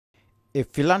A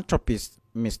philanthropist,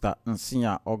 Mr.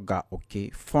 Nsinya Oga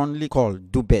Oke, fondly called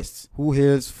Dubest, who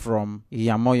hails from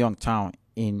Yamoyon town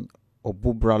in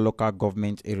Obubra local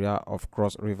government area of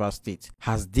Cross River State,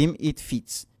 has deemed it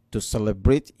fit to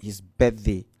celebrate his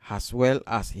birthday as well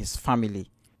as his family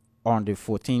on the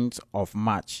 14th of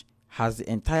March, as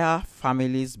the entire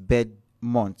family's birth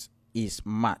month is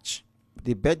March.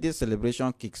 The birthday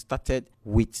celebration kick-started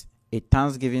with a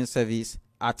Thanksgiving service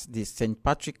at the St.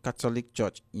 Patrick Catholic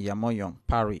Church in Yamoyon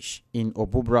Parish in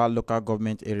Obubra local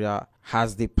government area,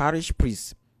 as the parish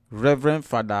priest, Reverend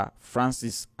Father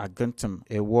Francis Agentum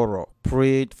Eworo,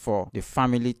 prayed for the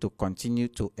family to continue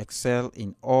to excel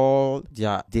in all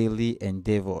their daily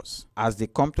endeavors as they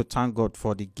come to thank God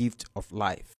for the gift of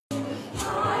life.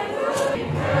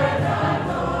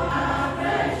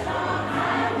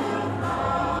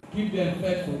 Keep them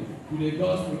faithful to the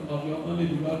gospel of your only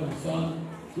begotten Son,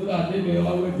 so that they may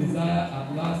always desire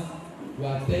at last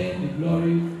to attain the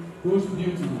glory whose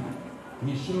beauty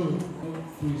he showed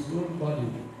to his own body,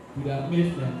 to the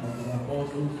amazement of the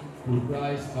apostles, through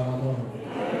Christ our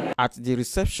Lord. At the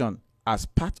reception, as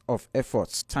part of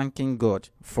efforts thanking God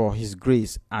for his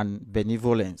grace and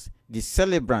benevolence, the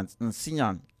celebrant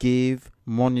Nsinya gave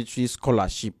monetary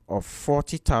scholarship of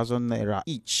 40,000 naira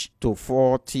each to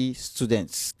 40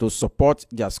 students to support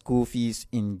their school fees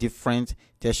in different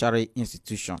tertiary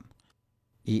institutions.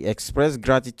 He expressed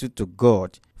gratitude to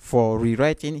God for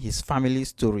rewriting his family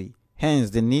story,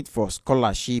 hence the need for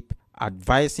scholarship,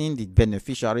 advising the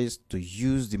beneficiaries to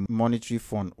use the monetary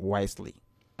fund wisely.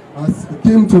 As it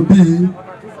came to be,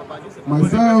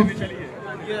 myself,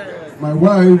 my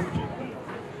wife,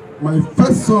 my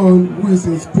first son who is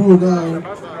in school now,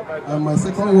 and my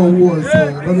second one who was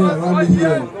running around me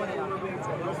here.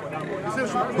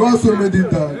 God so made it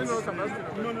that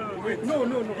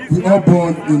we all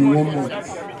born in 1 month.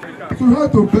 So we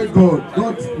have to beg God.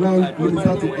 God now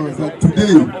ministered to us that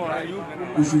today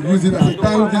we should use it as a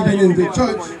thanksgiving in the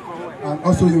church, and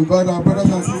also invite our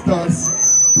brothers and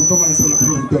sisters to come and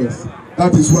celebrate with us.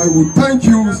 That is why we thank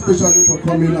you especially for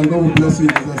coming, and God will bless you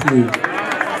in Jesus' name.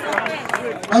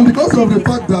 And because of the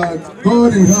fact that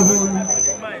God in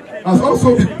heaven has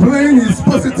also been playing his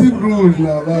positive role in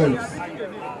our lives,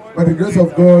 by the grace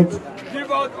of God,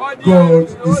 God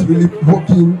is really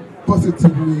working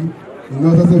positively in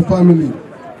us as a family.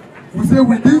 We say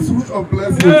with this root of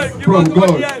blessings from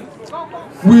God,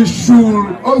 we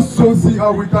should also see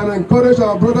how we can encourage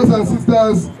our brothers and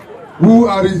sisters who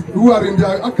are in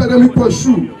their academic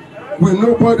pursuit. We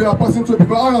know what they are passing through,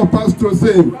 because I have passed through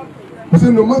saying, we say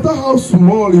no matter how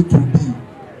small it will be,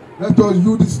 let us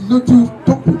use this little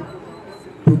token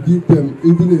to give them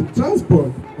even a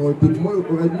transport or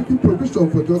making provision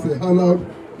for just a handout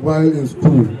while in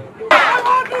school.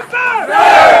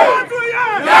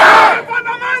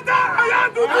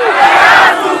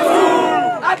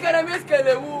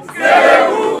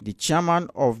 The chairman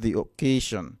of the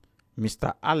occasion,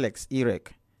 Mr. Alex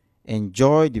Irek,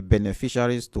 enjoined the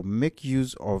beneficiaries to make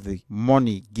use of the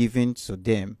money given to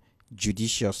them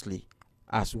judiciously,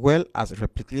 as well as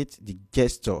replicate the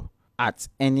gesture at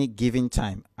any given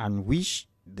time, and wish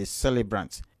the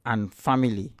celebrant and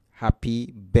family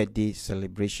happy birthday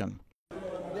celebration.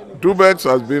 Dubest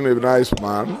has been a nice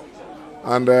man,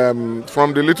 and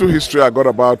from the little history I got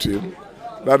about him,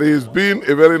 that he's been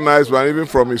a very nice man even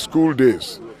from his school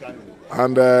days.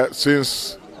 And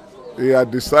since he had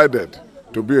decided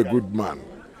to be a good man,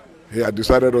 he had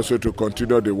decided also to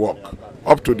continue the work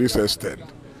up to this extent.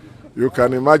 You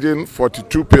can imagine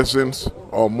 42 persons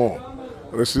or more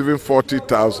receiving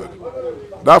 40,000.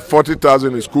 That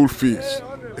 40,000 is school fees,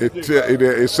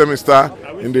 a semester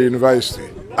in the university,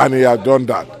 and he has done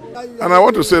that. And I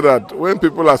want to say that when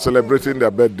people are celebrating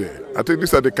their birthday, I think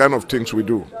these are the kind of things we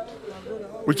do.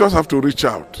 We just have to reach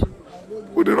out.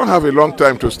 We do not have a long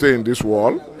time to stay in this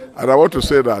world, and I want to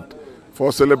say that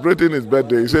for celebrating his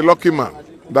birthday, he's a lucky man,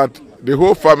 that the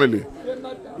whole family,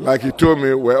 like he told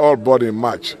me, were all born in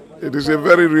March. It is a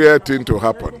very rare thing to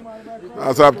happen.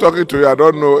 As I'm talking to you, I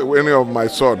don't know any of my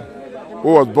son who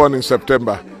was born in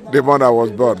September, the month I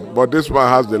was born, but this man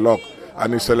has the luck,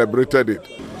 and he celebrated it.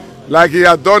 Like he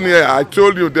had done here, I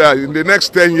told you there, in the next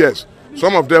 10 years,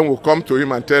 some of them will come to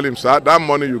him and tell him, sir, that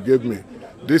money you gave me,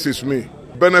 this is me.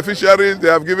 Beneficiaries, they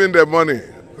have given their money.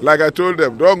 Like I told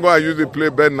them, don't go and use it play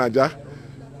Ben Naja.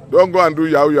 Don't go and do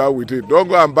yahoo with it. Don't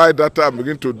go and buy data and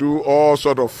begin to do all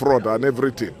sort of fraud and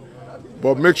everything.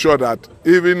 But make sure that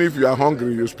even if you are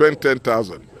hungry, you spend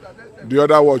 10,000. The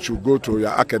other one should go to your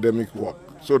academic work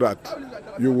so that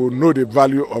you will know the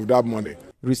value of that money.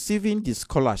 Receiving the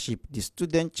scholarship, the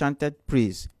student chanted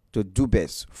praise to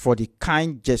Dubes for the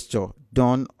kind gesture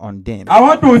done on them. I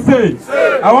want to say,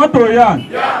 I want to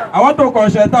yarn, I want to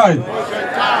concertize.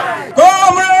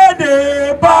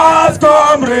 Comrade, pass,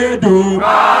 comrade,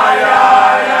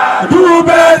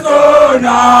 Dubes, oh,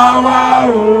 now,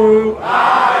 I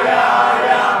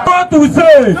want to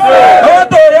say, I want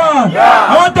to yarn,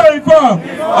 I want to inform,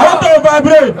 I want to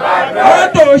vibrate, I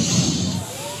want to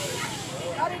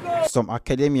Some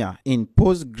academia in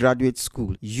postgraduate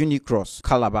school, Unicross,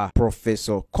 Calabar,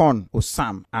 Professor Con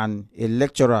Osam, and a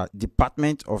lecturer,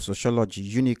 Department of Sociology,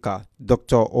 Unical,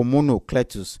 Dr. Omono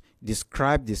Cletus,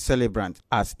 described the celebrant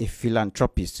as a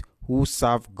philanthropist who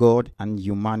served God and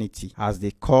humanity, as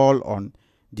they call on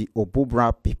the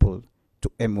Obubra people to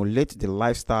emulate the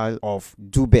lifestyle of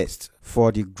Dubes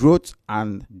for the growth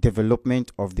and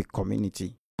development of the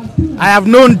community. I have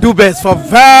known Dubes for a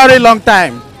very long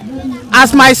time.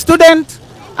 As my student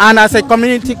and as a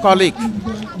community colleague,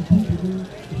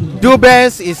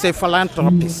 Dubes is a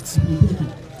philanthropist.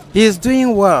 He is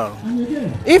doing well.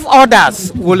 If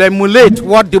others will emulate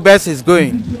what Dubes is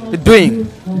doing,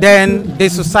 then the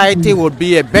society would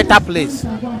be a better place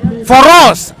for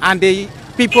us and the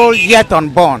people yet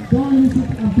unborn.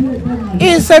 He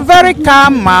is a very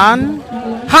calm man,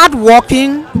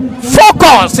 hardworking,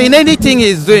 focused in anything he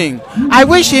is doing. I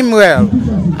wish him well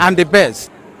and the best.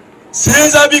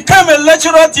 Since I became a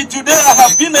lecturer till today, I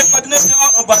have been a coordinator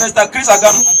of Barrister Chris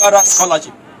Agara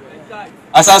Scholarship.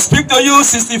 As I speak to you,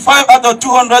 65 out of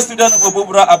 200 students of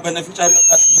Obubra are beneficiaries of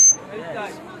that scheme.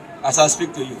 As I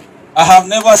speak to you, I have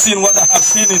never seen what I have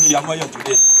seen in Yamoyo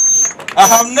today. I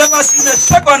have never seen a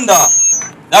seconder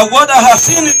that what I have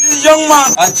seen in this young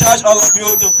man. I charge all of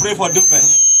you to pray for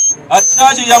Dubes. I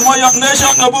charge Yamoyo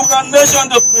nation, the Obubra nation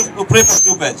to pray for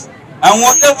Dubes. And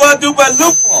whatever Dubes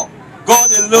look for,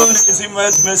 God alone in His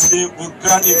immense mercy will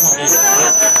grant it for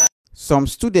him. Some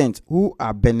students who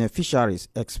are beneficiaries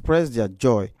express their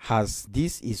joy as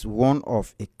this is one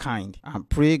of a kind and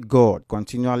pray God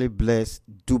continually bless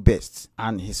Dubes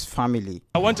and his family.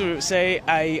 I want to say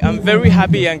I am very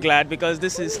happy and glad because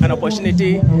this is an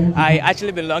opportunity I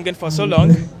actually been longing for so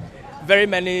long. Very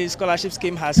many scholarship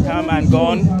schemes has come and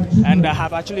gone, and I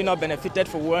have actually not benefited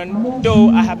for one, though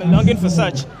I have been longing for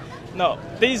such. No,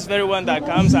 this is very one that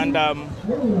comes, and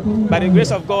by the grace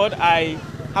of God, I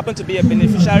happen to be a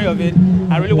beneficiary of it.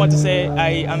 I really want to say I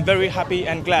am very happy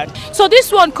and glad. So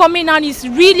this one coming on is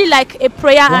really like a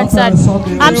prayer answered.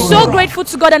 I'm so grateful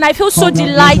to God, and I feel so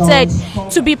delighted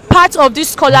to be part of this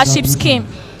scholarship scheme.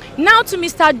 Now to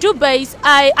Mr. Dubes,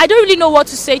 I don't really know what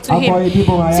to say to him.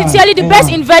 Sincerely, the best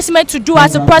investment to do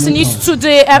as a person is to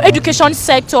the education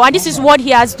sector, and this is what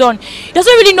he has done. He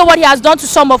doesn't really know what he has done to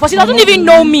some of us. He doesn't even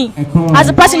know me as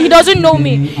a person. He doesn't know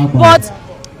me. But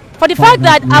for the fact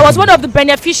that I was one of the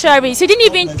beneficiaries, he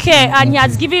didn't even care, and he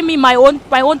has given me my own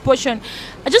portion.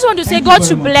 I just want to say God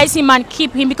should bless him and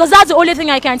keep him, because that's the only thing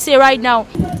I can say right now.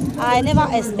 I never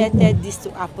expected this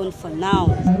to happen for now,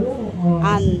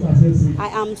 and I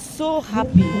am so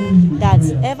happy that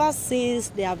ever since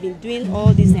they have been doing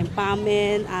all this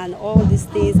empowerment and all these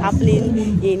things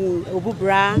happening in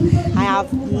Obubra, I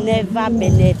have never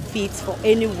benefited for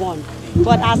anyone.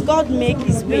 But as God make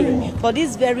his way for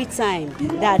this very time,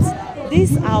 that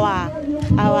this our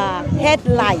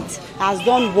headlight has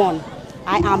done one.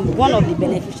 I am one of the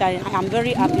beneficiaries. I am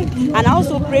very happy, and I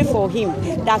also pray for him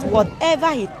that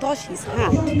whatever he touches his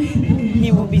hand,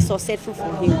 he will be successful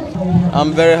for him.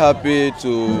 I'm very happy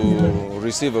to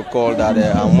receive a call that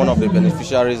I'm one of the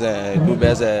beneficiaries of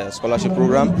Dubes scholarship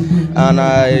program, and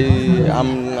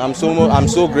I'm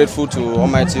so grateful to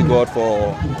Almighty God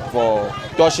for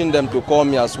touching them to call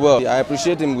me as well. I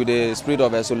appreciate him with the spirit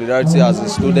of solidarity as a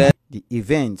student. The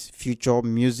event featured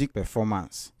music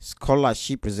performance,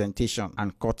 scholarship presentation,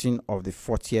 and cutting of the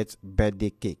 40th birthday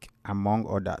cake, among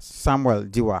others. Samuel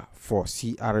Diwa for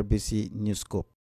CRBC Newscope.